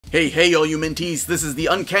Hey all you minties, this is the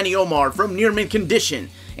Uncanny Omar from Near Mint Condition,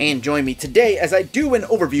 and join me today as I do an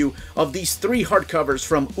overview of these 3 hardcovers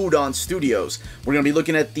from Udon Studios. We're going to be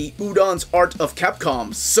looking at the Udon's Art of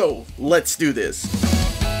Capcom, so let's do this.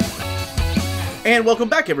 And welcome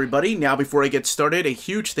back everybody. Now before I get started, a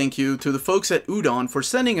huge thank you to the folks at Udon for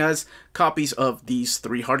sending us copies of these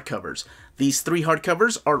 3 hardcovers. These 3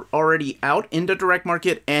 hardcovers are already out in the direct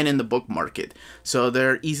market and in the book market. So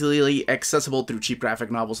they're easily accessible through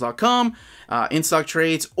cheapgraphicnovels.com, in-stock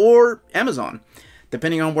trades, or Amazon,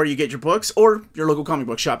 depending on where you get your books, or your local comic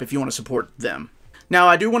book shop if you want to support them. Now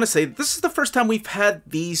I do want to say this is the first time we've had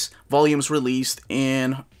these volumes released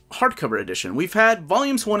in hardcover edition. We've had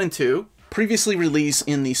volumes 1 and 2, previously released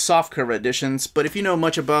in the softcover editions, but if you know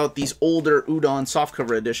much about these older Udon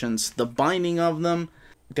softcover editions, the binding of them,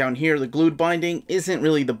 down here the glued binding, isn't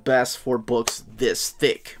really the best for books this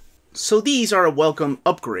thick. So these are a welcome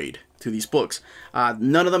upgrade to these books.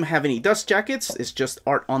 None of them have any dust jackets, it's just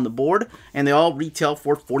art on the board, and they all retail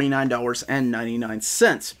for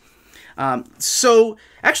 $49.99. So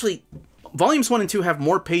actually, volumes 1 and 2 have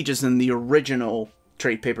more pages than the original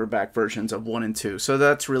trade paperback versions of 1 and 2, so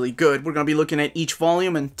that's really good. We're going to be looking at each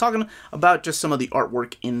volume and talking about just some of the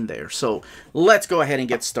artwork in there. So let's go ahead and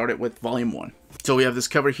get started with volume 1. So we have this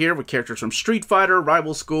cover here with characters from Street Fighter,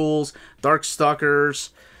 Rival Schools, Darkstalkers,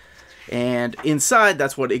 and inside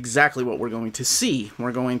that's exactly what we're going to see.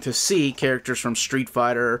 We're going to see characters from Street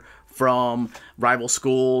Fighter, from Rival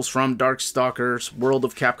Schools, from Darkstalkers, World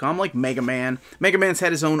of Capcom, like Mega Man. Mega Man's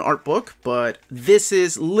had his own art book, but this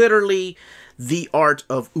is literally the art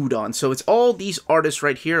of Udon. So it's all these artists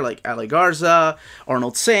right here, like Ali Garza,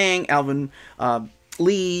 Arnold Sang, Alvin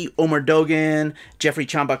Lee, Omar Dogan, Jeffrey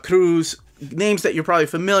Chamba Cruz, names that you're probably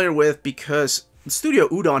familiar with because Studio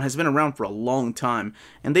Udon has been around for a long time,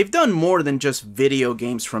 and they've done more than just video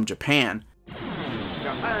games from Japan.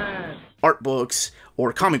 Art books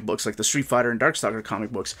or comic books like the Street Fighter and Darkstalker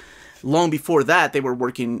comic books. Long before that, they were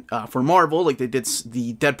working for Marvel, like they did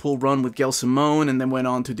the Deadpool run with Gail Simone, and then went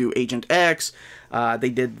on to do Agent X. They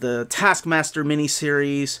did the Taskmaster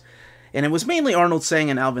miniseries, and it was mainly Arnold Sang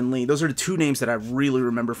and Alvin Lee. Those are the 2 names that I really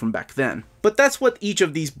remember from back then. But that's what each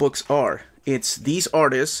of these books are. It's these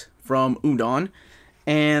artists from Udon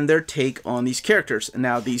and their take on these characters.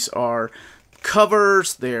 Now these are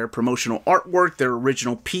covers, they're promotional artwork, they're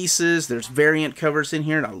original pieces, there's variant covers in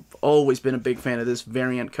here, and I've always been a big fan of this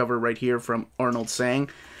variant cover right here from Arnold Sang.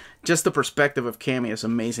 Just the perspective of Cammy is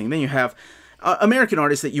amazing. Then you have American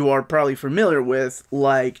artists that you are probably familiar with,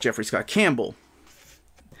 like Jeffrey Scott Campbell.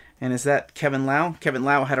 And is that Kevin Lau? Kevin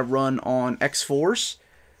Lau had a run on X-Force.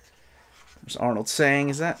 There's Arnold Sang,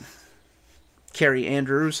 is that? Carrie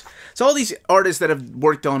Andrews. So all these artists that have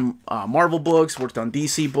worked on Marvel books, worked on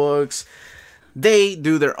DC books, they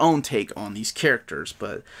do their own take on these characters.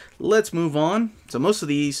 But let's move on. So most of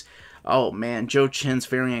these, oh man, Joe Chin's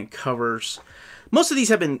variant covers. Most of these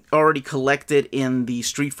have been already collected in the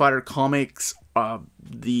Street Fighter comics,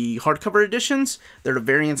 the hardcover editions. They're the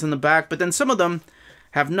variants in the back, but then some of them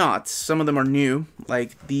have not. Some of them are new,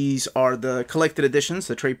 like these are the collected editions,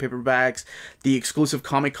 the trade paperbacks, the exclusive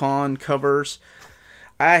Comic-Con covers.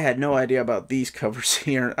 I had no idea about these covers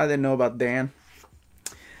here. I didn't know about Dan.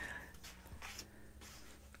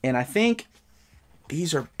 And I think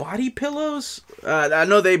these are body pillows? I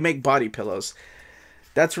know they make body pillows.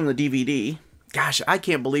 That's from the DVD. Gosh, I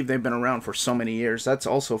can't believe they've been around for so many years. That's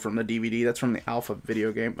also from the DVD. That's from the Alpha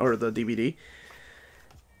video game, or the DVD.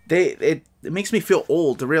 It makes me feel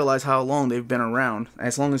old to realize how long they've been around,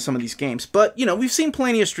 as long as some of these games. But, you know, we've seen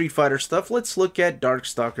plenty of Street Fighter stuff. Let's look at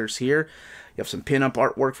Darkstalkers here. You have some pin-up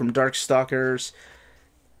artwork from Darkstalkers.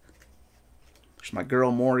 There's my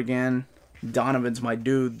girl Morgan. Donovan's my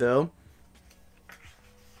dude, though.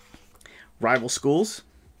 Rival Schools.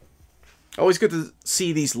 Always good to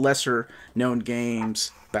see these lesser-known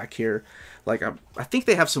games back here. Like, I think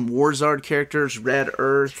they have some Warzard characters, Red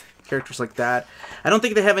Earth, characters like that. I don't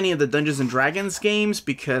think they have any of the Dungeons & Dragons games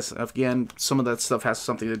because, again, some of that stuff has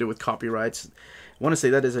something to do with copyrights. I want to say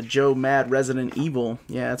that is a Joe Mad Resident Evil.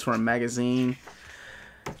 Yeah, that's from a magazine.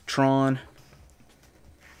 Tron.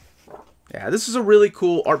 Yeah, this is a really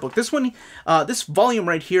cool art book. This one, this volume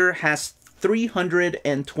right here has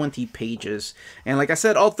 320 pages. And like I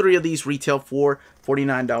said, all 3 of these retail for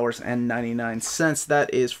 $49.99.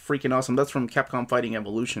 That is freaking awesome. That's from Capcom Fighting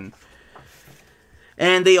Evolution.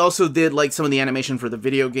 And they also did like some of the animation for the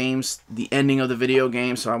video games, the ending of the video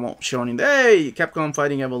game, so I won't show any. Hey, Capcom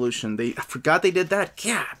Fighting Evolution. I forgot they did that.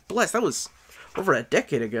 Yeah, bless. That was over a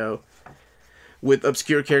decade ago. With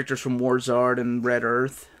obscure characters from Warzard and Red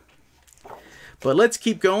Earth. But let's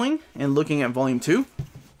keep going and looking at Volume 2.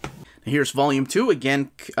 Here's Volume 2.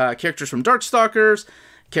 Again, characters from Darkstalkers,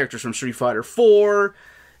 characters from Street Fighter 4,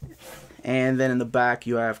 and then in the back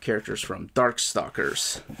you have characters from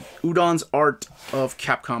Darkstalkers. Udon's Art of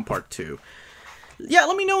Capcom Part 2. Yeah,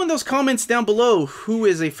 let me know in those comments down below who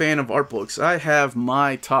is a fan of art books. I have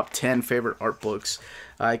my top 10 favorite art books.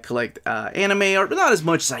 I collect anime art, but not as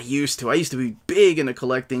much as I used to. I used to be big into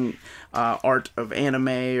collecting art of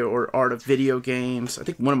anime or art of video games. I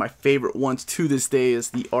think one of my favorite ones to this day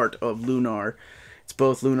is the art of Lunar. It's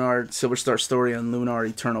both Lunar Silver Star Story and Lunar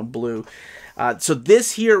Eternal Blue. So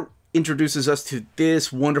this here introduces us to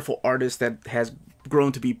this wonderful artist that has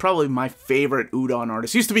grown to be probably my favorite Udon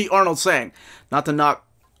artist. Used to be Arnold Sang. Not to knock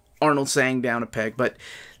Arnold Sang down a peg, but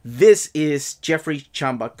this is Jeffrey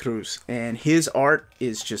Chamba Cruz, and his art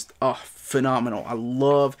is just phenomenal. I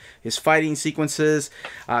love his fighting sequences.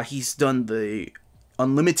 He's done the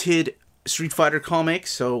Unlimited Street Fighter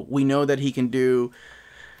comics, so we know that he can do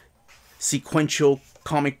sequential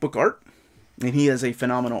comic book art, and he is a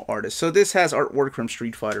phenomenal artist. So this has artwork from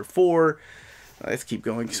Street Fighter 4. Let's keep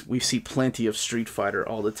going. We see plenty of Street Fighter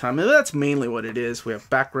all the time, and that's mainly what it is. We have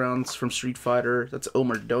backgrounds from Street Fighter. That's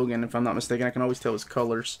Omar Dogan, if I'm not mistaken. I can always tell his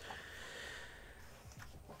colors.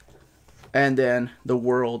 And then the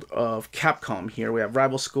world of Capcom here. We have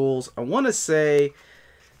Rival Schools. I want to say,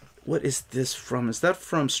 what is this from? Is that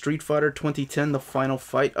from Street Fighter 2010, The Final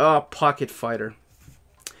Fight? Pocket Fighter.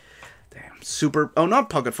 Damn, Super... Oh, not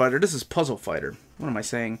Pocket Fighter. This is Puzzle Fighter. What am I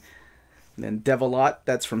saying? And then Devilot.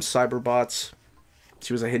 That's from Cyberbots.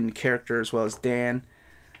 She was a hidden character, as well as Dan.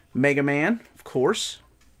 Mega Man, of course.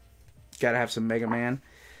 Gotta have some Mega Man.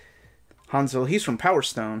 Hanzo, he's from Power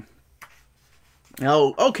Stone.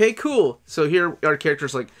 Oh, okay, cool. So here are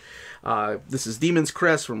characters like, this is Demon's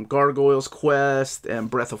Crest from Gargoyle's Quest and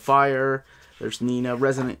Breath of Fire. There's Nina,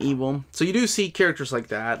 Resident Evil. So you do see characters like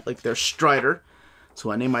that. Like there's Strider. So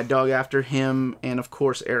I named my dog after him. And of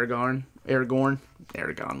course, Aragorn.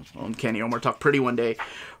 Uncanny Omar talked pretty one day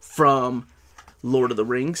from Lord of the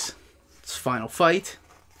Rings. It's Final Fight.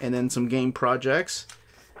 And then some game projects.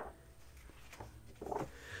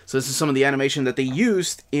 So this is some of the animation that they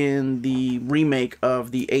used in the remake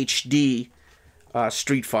of the HD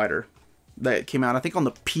Street Fighter that came out, I think, on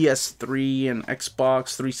the PS3 and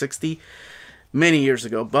Xbox 360 many years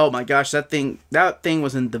ago. Oh my gosh, that thing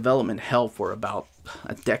was in development hell for about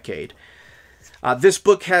a decade. This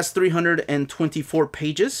book has 324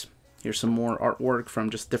 pages. Here's some more artwork from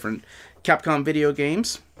just different Capcom video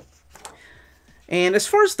games. And as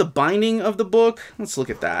far as the binding of the book, let's look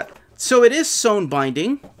at that. So it is sewn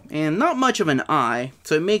binding, and not much of an eye.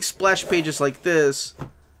 So it makes splash pages like this.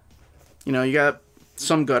 You know, you got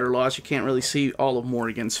some gutter loss. You can't really see all of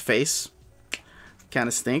Morrigan's face. Kind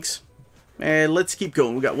of stinks. And let's keep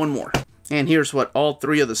going. We got one more. And here's what all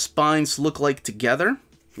three of the spines look like together.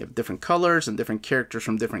 You have different colors and different characters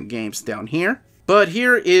from different games down here. But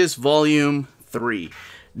here is Volume 3.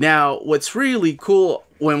 Now, what's really cool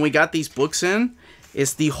when we got these books in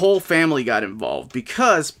is the whole family got involved,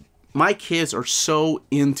 because my kids are so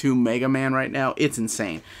into Mega Man right now. It's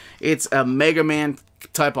insane. It's a Mega Man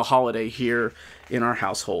type of holiday here in our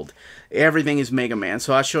household. Everything is Mega Man.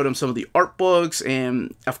 So I showed them some of the art books,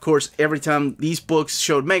 and of course, every time these books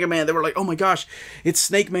showed Mega Man, they were like, oh my gosh, it's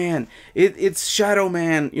Snake Man, it's Shadow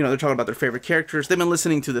Man. You know, they're talking about their favorite characters. They've been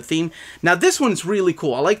listening to the theme. Now, this one's really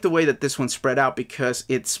cool. I like the way that this one's spread out, because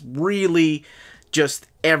it's really just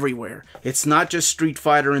everywhere. It's not just Street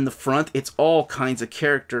Fighter in the front. It's all kinds of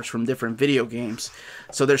characters from different video games.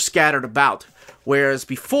 So they're scattered about. Whereas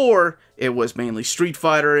before, it was mainly Street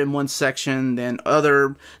Fighter in one section, then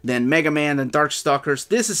Mega Man, then Darkstalkers.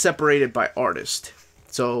 This is separated by artist.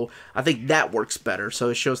 So I think that works better. So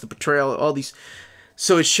it shows the portrayal of all these.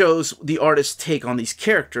 So it shows the artist's take on these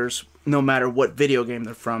characters, no matter what video game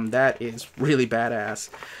they're from. That is really badass.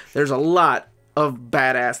 There's a lot of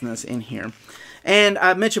badassness in here. And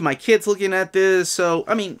I mentioned my kids looking at this. So,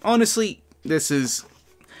 I mean, honestly,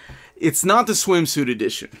 it's not the swimsuit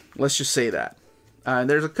edition. Let's just say that.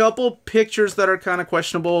 There's a couple pictures that are kind of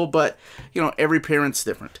questionable, but, you know, every parent's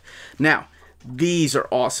different. Now, these are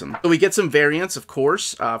awesome. So we get some variants, of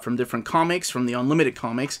course, from different comics, from the Unlimited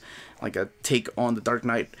comics, like a take on the Dark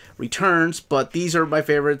Knight Returns, but these are my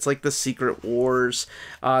favorites, like the Secret Wars,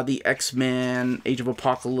 the X-Men, Age of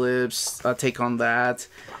Apocalypse, take on that,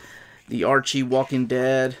 the Archie Walking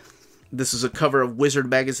Dead. This is a cover of Wizard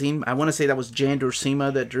magazine. I want to say that was Jan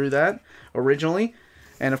Duursema that drew that originally.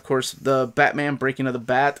 And of course, the Batman Breaking of the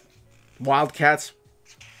Bat, Wildcats,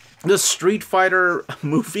 the Street Fighter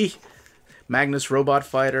movie, Magnus Robot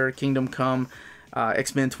Fighter, Kingdom Come,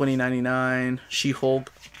 X-Men 2099,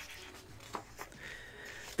 She-Hulk.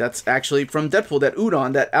 That's actually from Deadpool, that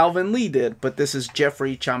Udon that Alvin Lee did. But this is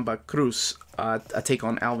Jeffrey Chamba Cruz, a take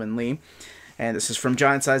on Alvin Lee. And this is from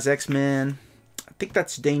Giant Size X-Men. I think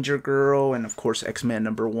that's Danger Girl. And of course, X-Men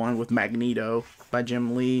 #1 with Magneto by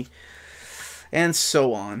Jim Lee. And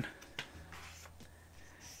so on.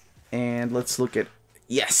 And let's look at...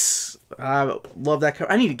 Yes! I love that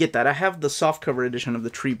cover. I need to get that. I have the softcover edition of the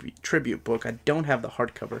tribute book. I don't have the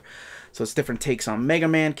hardcover. So it's different takes on Mega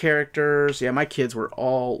Man characters. Yeah, my kids were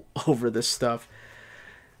all over this stuff.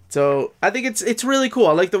 So I think it's really cool.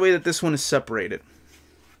 I like the way that this one is separated.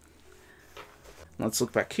 Let's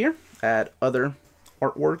look back here at other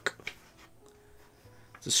artwork.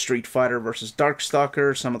 It's a Street Fighter versus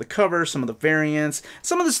Darkstalker, some of the covers, some of the variants,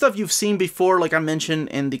 some of the stuff you've seen before, like I mentioned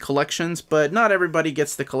in the collections, but not everybody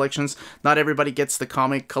gets the collections. Not everybody gets the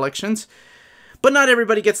comic collections. But not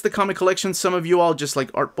everybody gets the comic collections. Some of you all just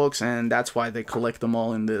like art books, and that's why they collect them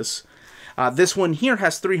all in this. This one here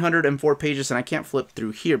has 304 pages, and I can't flip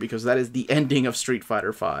through here because that is the ending of Street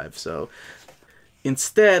Fighter V. So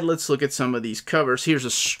instead, let's look at some of these covers. Here's a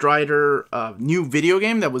Strider new video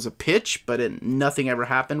game that was a pitch, but nothing ever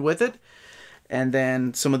happened with it. And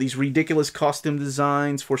then some of these ridiculous costume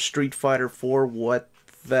designs for Street Fighter 4. What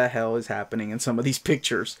the hell is happening in some of these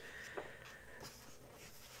pictures?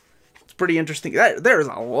 It's pretty interesting. There's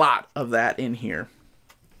a lot of that in here.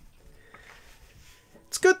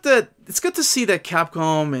 It's good to see that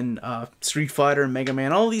Capcom and Street Fighter and Mega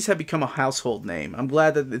Man, all of these have become a household name. I'm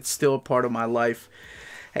glad that it's still a part of my life,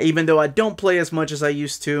 even though I don't play as much as I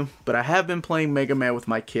used to. But I have been playing Mega Man with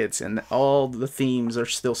my kids, and all the themes are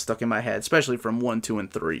still stuck in my head, especially from 1, 2,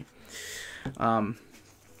 and 3.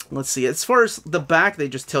 Let's see. As far as the back, they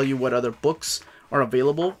just tell you what other books are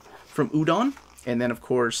available from Udon, and then of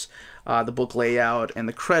course the book layout and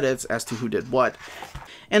the credits as to who did what.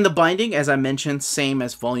 And the binding, as I mentioned, same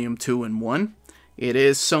as Volume 2 and 1. It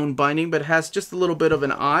is sewn binding, but it has just a little bit of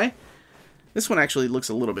an eye. This one actually looks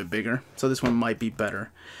a little bit bigger, so this one might be better.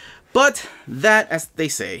 But that, as they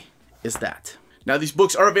say, is that. Now, these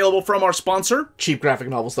books are available from our sponsor,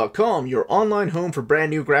 CheapGraphicNovels.com, your online home for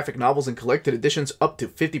brand new graphic novels and collected editions up to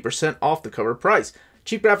 50% off the cover price.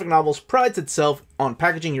 Cheap Graphic Novels prides itself on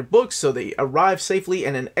packaging your books so they arrive safely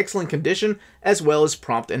and in excellent condition, as well as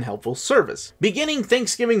prompt and helpful service. Beginning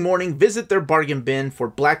Thanksgiving morning, visit their bargain bin for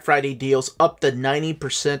Black Friday deals up to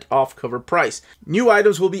 90% off cover price. New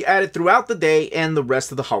items will be added throughout the day and the rest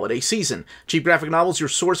of the holiday season. Cheap Graphic Novels, your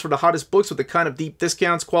source for the hottest books with the kind of deep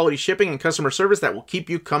discounts, quality shipping, and customer service that will keep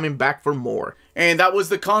you coming back for more. And that was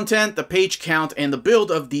the content, the page count, and the build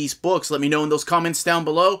of these books. Let me know in those comments down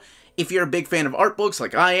below. If you're a big fan of art books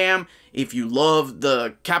like I am, if you love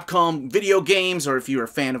the Capcom video games, or if you're a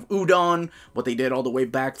fan of Udon, what they did all the way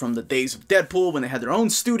back from the days of Deadpool when they had their own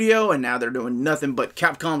studio and now they're doing nothing but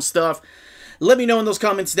Capcom stuff, let me know in those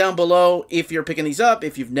comments down below if you're picking these up,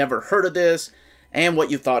 if you've never heard of this, and what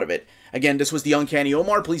you thought of it. Again, this was the Uncanny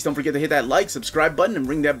Omar. Please don't forget to hit that like, subscribe button, and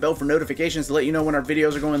ring that bell for notifications to let you know when our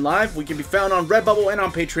videos are going live. We can be found on Redbubble and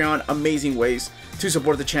on Patreon. Amazing ways to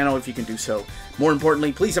support the channel if you can do so. More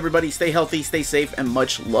importantly, please everybody stay healthy, stay safe, and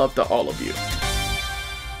much love to all of you.